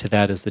corollary to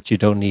that is that you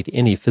don't need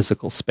any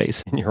physical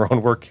space in your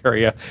own work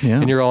area,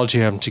 and you're all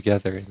jammed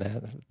together in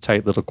that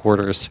tight little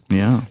quarters.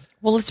 Yeah.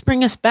 Well, let's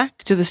bring us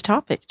back to this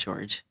topic,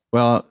 George.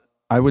 Well,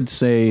 I would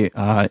say,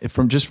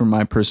 from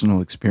my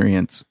personal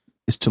experience,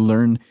 is to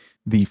learn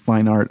the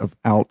fine art of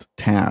Alt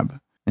Tab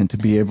and to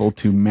be able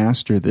to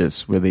master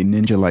this with a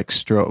ninja-like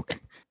stroke.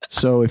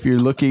 So if you're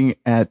looking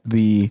at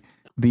the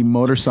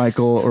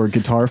motorcycle or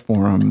guitar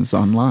forums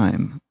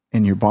online,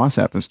 and your boss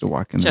happens to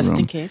walk in the room, Just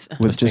in case.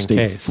 with just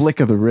a flick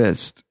of the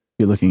wrist,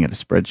 you're looking at a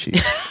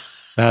spreadsheet.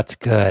 That's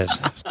good.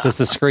 Does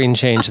the screen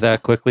change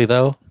that quickly,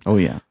 though? Oh,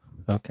 yeah.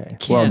 Okay.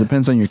 Well, it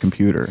depends on your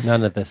computer.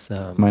 None of this.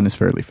 Mine is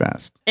fairly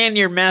fast. And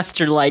your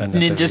master-like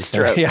ninja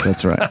stroke. Yeah.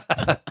 That's right.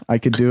 I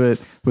could do it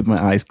with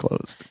my eyes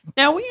closed.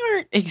 Now, we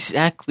aren't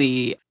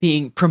exactly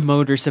being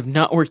promoters of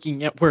not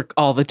working at work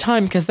all the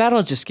time, because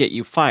that'll just get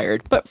you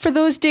fired. But for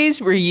those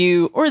days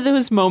or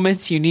those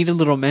moments you need a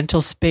little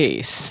mental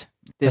space,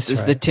 this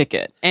is the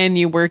ticket. And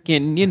you work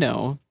in,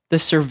 the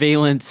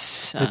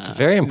surveillance. It's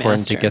very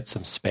important to master. get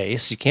some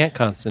space. You can't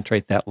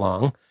concentrate that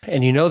long.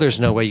 And there's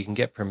no way you can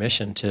get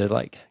permission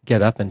to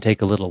get up and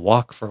take a little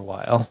walk for a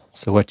while.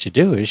 So what you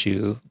do is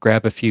you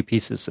grab a few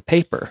pieces of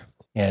paper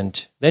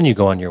and then you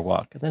go on your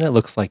walk. And then it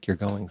looks like you're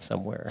going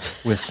somewhere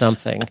with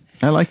something.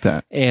 I like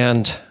that.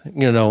 And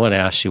no one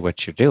asks you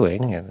what you're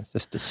doing, and it's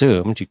just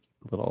assumed. You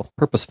get a little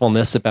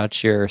purposefulness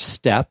about your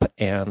step,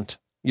 and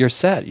you're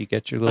set. You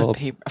get your little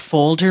a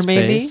folder, space.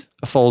 maybe?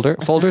 A folder.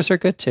 Folders are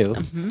good too.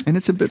 And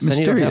it's a bit Then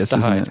you don't have mysterious, to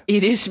isn't hide. it?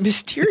 It is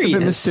mysterious. It's a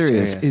bit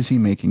mysterious. Is he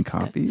making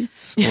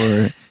copies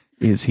or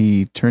is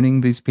he turning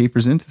these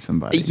papers into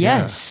somebody?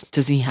 Yes.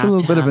 Does he have It's a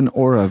little bit of have- an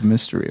aura of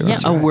mystery. Yeah,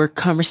 Right? a work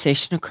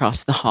conversation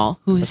across the hall.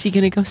 Who is he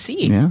going to go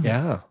see? Yeah.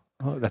 Yeah.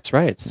 Oh, that's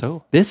right.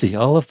 So busy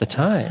all of the I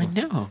time.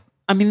 know.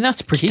 I mean,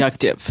 that's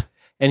productive.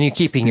 And you're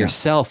keeping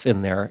yourself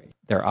in their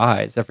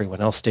eyes. Everyone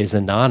else stays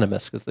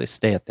anonymous because they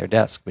stay at their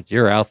desk, but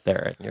you're out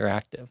there and you're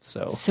active.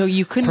 So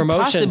You couldn't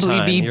Promotion possibly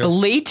time, be you're-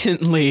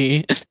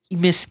 blatantly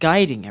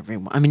misguiding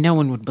everyone. I mean, no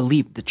one would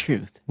believe the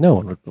truth. no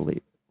one would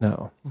believe.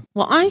 No.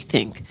 Well, I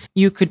think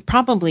you could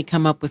probably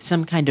come up with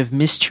some kind of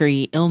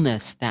mystery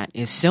illness that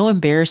is so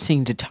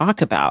embarrassing to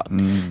talk about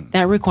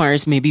that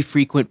requires maybe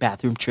frequent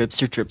bathroom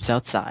trips or trips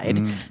outside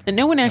that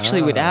no one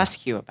actually would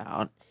ask you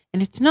about.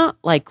 And it's not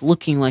like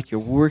looking like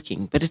you're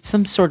working, but it's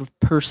some sort of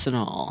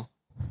personal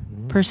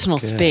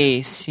Good.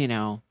 space,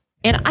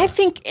 And I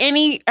think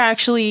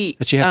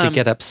But you have to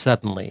get up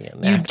suddenly.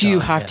 And you act do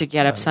on have it. to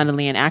get up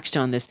suddenly and act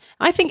on this.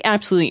 I think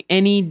absolutely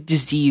any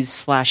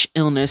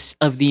disease/illness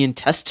of the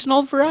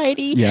intestinal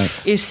variety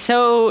Yes. is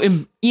so,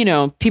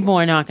 people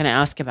are not going to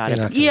ask about They're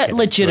not it. gonna Yeah, get into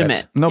legitimate.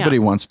 it. Nobody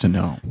Yeah. wants to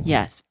know.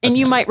 Yes. And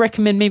you might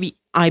recommend maybe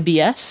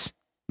IBS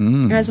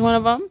as one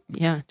of them.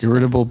 Yeah. just-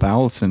 Irritable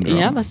bowel syndrome.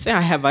 yeah, let's say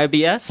I have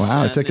IBS.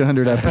 Wow, it took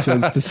 100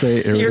 episodes to say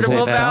Irritable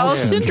irritable bowel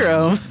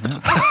syndrome.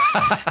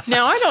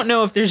 Now, I don't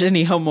know if there's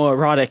any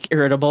homoerotic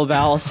irritable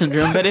bowel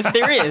syndrome, but if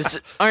there is,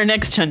 our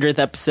next 100th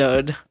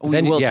episode, we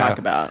Then, will yeah. talk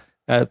about.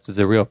 That's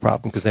a real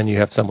problem because then you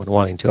have someone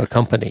wanting to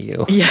accompany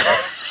you. Yeah.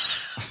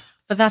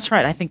 But that's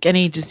right. I think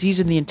any disease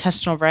in the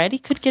intestinal variety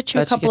could get you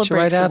a That should couple get of you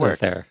breaks right at out work. of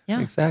there. Yeah.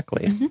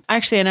 Exactly.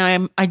 Actually,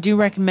 and I do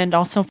recommend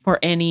also for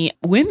any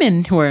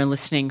women who are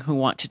listening who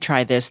want to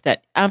try this,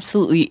 that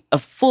absolutely a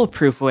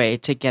foolproof way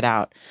to get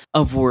out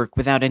of work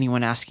without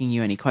anyone asking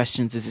you any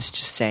questions is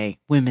just say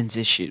women's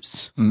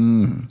issues.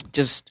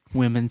 Just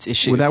women's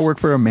issues. Would that work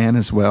for a man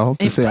as well?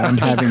 To say I'm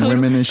having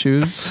women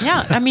issues?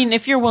 Yeah. I mean,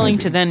 if you're willing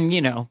to then,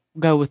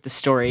 go with the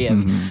story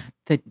of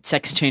the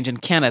sex change in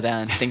Canada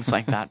and things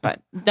like that,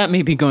 but that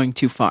may be going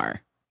too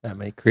far. That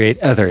may create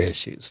other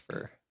issues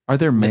for. Are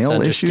there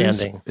male issues?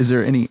 Misunderstanding. Is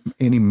there any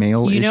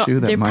male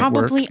issue that there might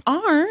probably work?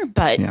 are,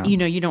 but Yeah.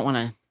 you don't want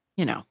to,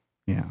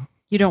 Yeah,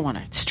 you don't want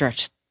to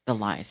stretch the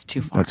lies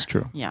too far. that's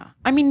true. Yeah.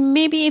 I mean,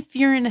 maybe if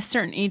you're in a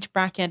certain age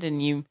bracket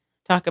and you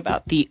talk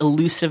about the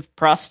elusive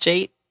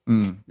prostate,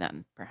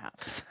 then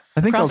perhaps. I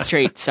think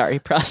prostrate.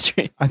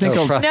 I think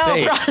I'll.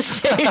 prostate.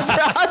 No,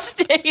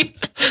 prostate.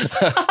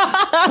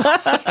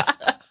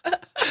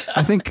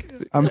 I think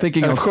I'm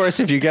thinking. Of course,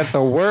 if you get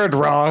the word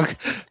wrong,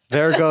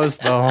 there goes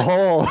the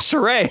whole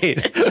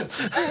charade.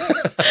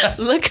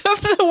 Look up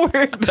the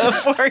word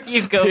before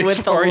you go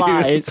with the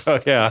lies. Oh,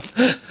 yeah.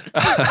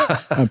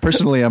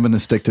 Personally, I'm going to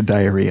stick to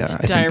diarrhea. I think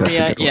that's a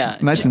Diarrhea, good one. yeah.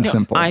 Nice and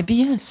simple.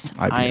 IBS.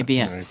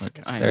 IBS.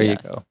 IBS. There you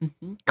go.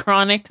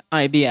 Chronic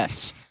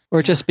IBS.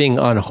 Or just being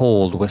on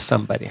hold with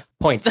somebody.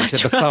 Point to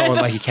the phone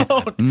like you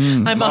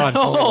can't. I'm on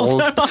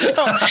hold.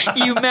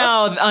 You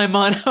mouth, I'm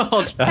on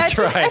hold. That's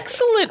right. an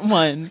excellent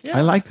one.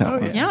 I like that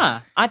one.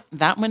 Yeah,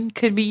 that one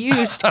could be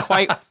used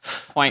quite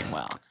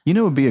well. You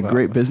know, it would be a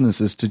great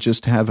business is to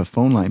just have a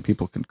phone line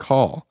people can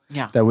call.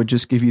 Yeah. That would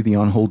just give you the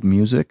on hold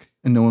music,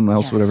 and no one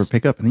else would Yes. ever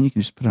pick up, and then you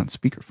can just put it on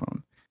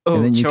speakerphone. Oh,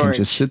 and then you George. can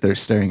just sit there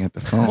staring at the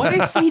phone What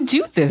if we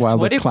do this? while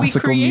What the if we classical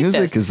create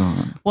music this? is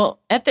on. Well,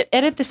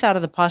 edit this out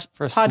of the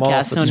For a small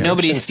podcast so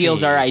nobody subscription steals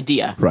fee. our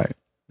idea. Right.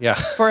 Yeah.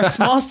 For a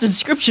small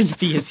subscription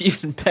fee is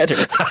even better.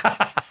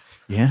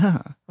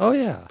 Yeah. Oh,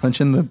 yeah. Punch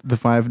in the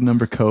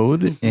 5-number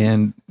code,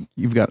 and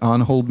you've got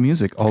on-hold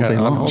music all day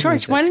long.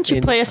 George, why don't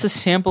you play us a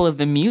sample of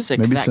the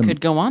music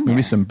could go on there?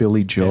 Maybe some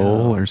Billy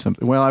Joel or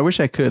something. Well, I wish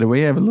I could.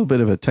 We have a little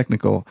bit of a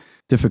technical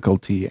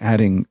difficulty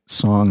adding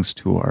songs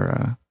to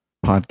our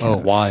podcast.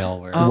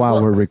 Oh,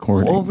 while we're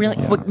recording. Oh, really?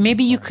 Yeah. Well,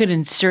 maybe you could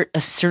insert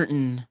a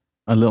certain...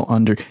 A little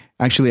under.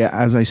 Actually,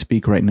 as I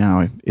speak right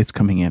now, it's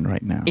coming in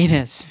right now. It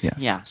is. Yes.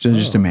 Yeah. So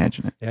just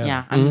imagine it.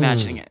 Yeah, I'm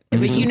imagining it.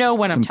 But you know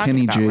what I'm talking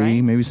Kenny about, G,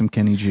 right? Maybe some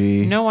Kenny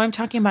G. No, I'm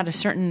talking about a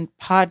certain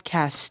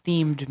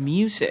podcast-themed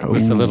music.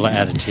 With a little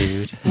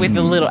attitude. With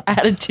a little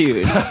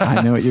attitude.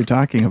 I know what you're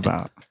talking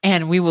about.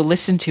 And we will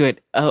listen to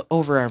it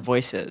over our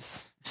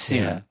voices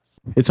soon. Yeah.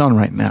 It's on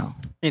right now.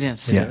 It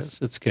is.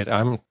 Yes. It's good.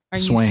 Are you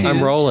swaying. soothed?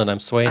 I'm rolling. I'm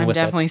swaying I'm with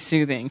definitely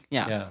soothing.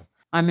 Yeah. Yeah.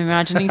 I'm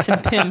imagining some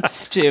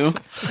pimps too.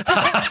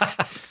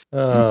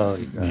 Oh,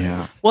 you guys.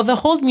 Yeah. Well, the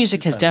hold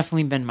music has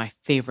definitely been my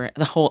favorite.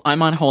 The whole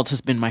I'm on hold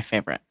has been my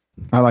favorite.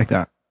 I like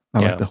that.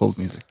 I Yeah. like the hold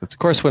music. That's Of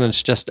course, when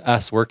it's just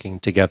us working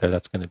together,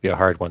 that's going to be a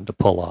hard one to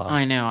pull off.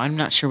 I know. I'm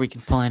not sure we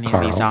can pull any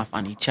Carl, of these off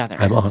on each other.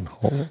 I'm on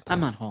hold.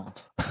 I'm on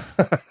hold.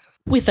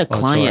 With a Well,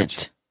 client.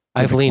 George,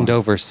 I've leaned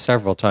over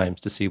several times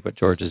to see what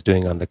George is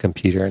doing on the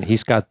computer, and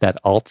he's got that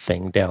alt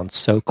thing down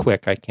so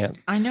quick I can't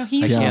I know he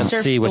I usually can't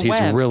surfs see what the he's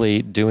web.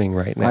 really doing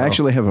right now. I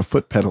actually have a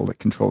foot pedal that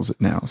controls it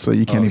now, so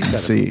you can't you even gotta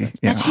see. put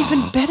Yeah. That's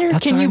even better.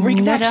 That's Can our you rig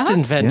that next up?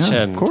 invention.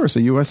 Yeah, of course,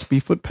 a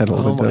USB foot pedal.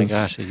 Oh that my does,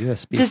 gosh, a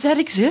USB Does that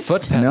exist?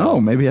 foot pedal. No,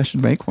 maybe I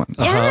should make one.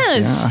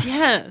 Yes,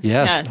 Yeah. yes,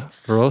 Yes,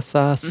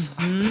 Rosas,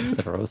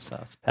 the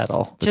Rosas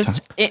pedal.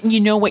 Just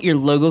you know what your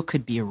logo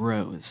could be a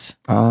rose.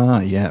 Ah,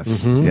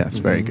 yes. Mhm, Yes,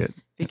 very good.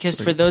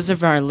 Because for those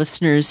of our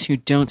listeners who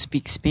don't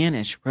speak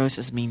Spanish,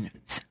 roses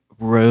means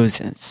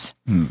roses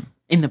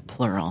in the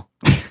plural.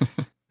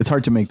 It's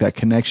hard to make that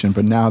connection,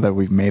 but now that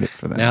we've made it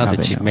for them. Now that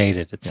they you've know. made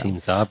it, it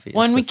seems obvious.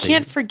 Well, and we that they-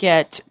 can't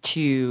forget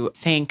to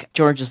thank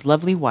George's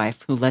lovely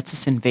wife who lets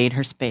us invade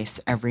her space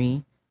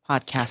every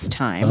podcast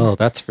time. Oh,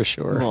 that's for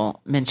sure. We'll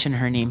mention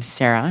her name,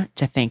 Sarah,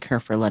 to thank her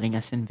for letting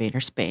us invade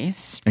her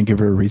space. And give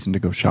her a reason to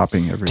go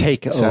shopping every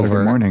Take Saturday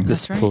over morning.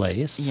 this That's right.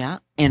 place. Yeah.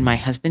 And my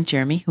husband,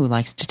 Jeremy, who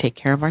likes to take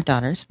care of our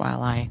daughters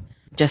while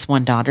just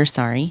one daughter,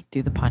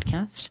 do the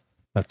podcast.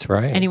 That's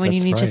right. Anyone you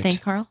That's need to right.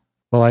 thank, Carl?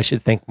 Well, I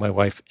should thank my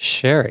wife,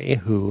 Sherry,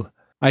 who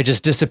I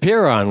just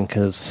disappear on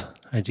because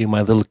I do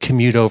my little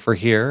commute over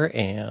here,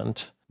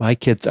 and my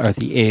kids are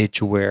the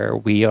age where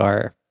we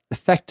are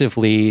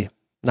effectively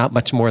not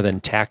much more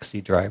than taxi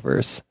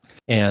drivers.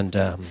 And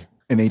An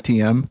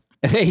ATM.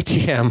 an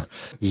ATM,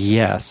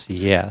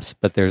 yes,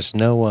 but there's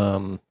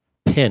no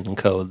PIN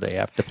code they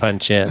have to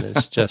punch in.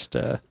 It's just,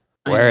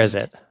 where is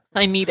it?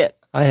 I need it.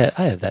 I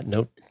had that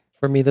note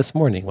for me this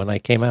morning when I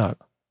came out.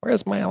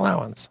 Where's my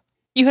allowance?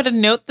 You had a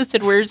note that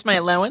said, "Where's my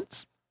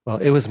allowance?" Well,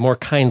 it was more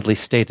kindly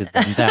stated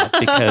than that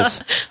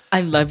because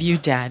I love you,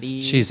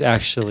 Daddy. she's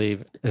actually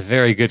a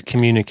very good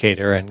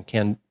communicator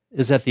and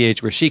is at the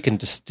age where she can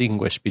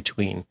distinguish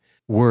between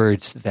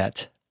words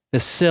that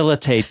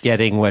facilitate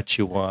getting what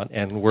you want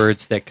and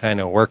words that kind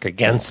of work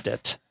against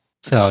it.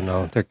 So,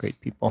 no, they're great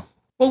people.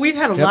 Well, we've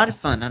had a Yep. lot of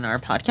fun on our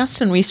podcast,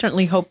 and we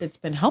certainly hope it's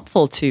been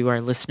helpful to our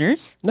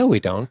listeners. No, we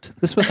don't.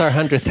 This was our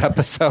 100th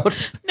episode.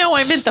 No,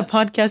 I meant the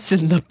podcast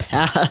in the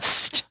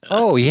past.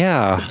 Oh,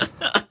 yeah.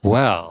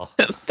 Well,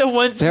 The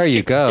ones There we you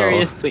took go.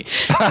 seriously.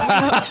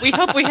 We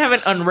hope we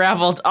haven't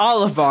unraveled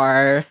all of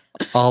our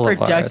all of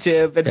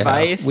productive ours.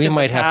 advice. We in the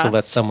might have to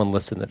let past. someone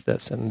listen at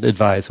this and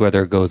advise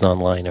whether it goes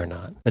online or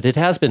not. But it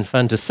has been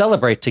fun to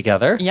celebrate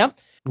together. Yep.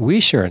 We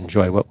sure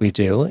enjoy what we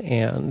do,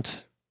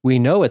 and we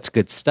know it's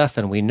good stuff,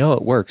 and we know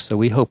it works. So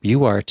we hope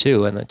you are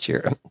too, and that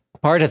you're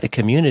part of the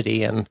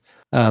community. And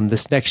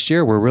this next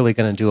year, we're really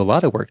going to do a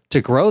lot of work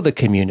to grow the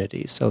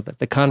community so that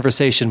the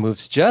conversation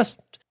moves just,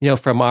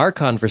 from our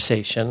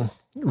conversation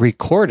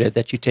recorded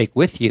that you take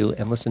with you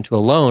and listen to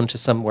alone to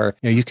somewhere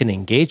you can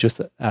engage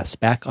with us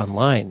back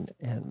online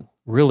and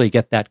really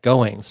get that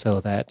going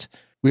so that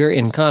we're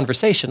in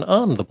conversation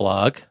on the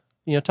blog,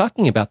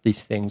 talking about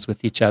these things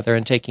with each other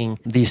and taking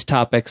these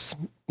topics,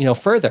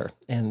 further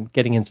and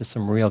getting into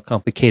some real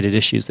complicated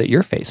issues that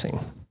you're facing.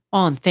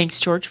 Well, and thanks,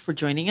 George, for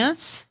joining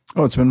us.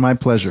 Oh, it's been my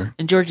pleasure.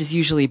 And George is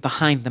usually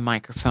behind the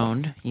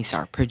microphone. He's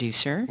our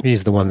producer.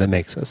 He's the one that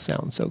makes us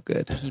sound so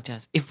good. He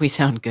does, if we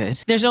sound good.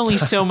 There's only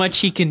so much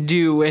he can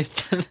do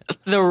with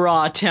the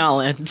raw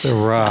talent. The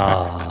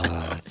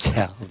raw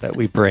talent that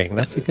we bring.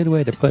 That's a good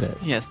way to put it.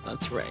 Yes,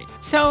 that's right.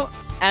 So,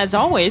 as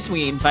always,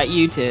 we invite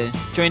you to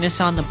join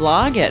us on the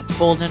blog at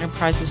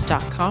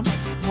boldenterprises.com.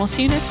 We'll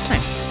see you next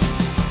time.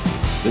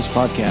 This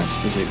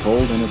podcast is a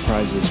Bold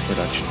Enterprises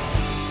production.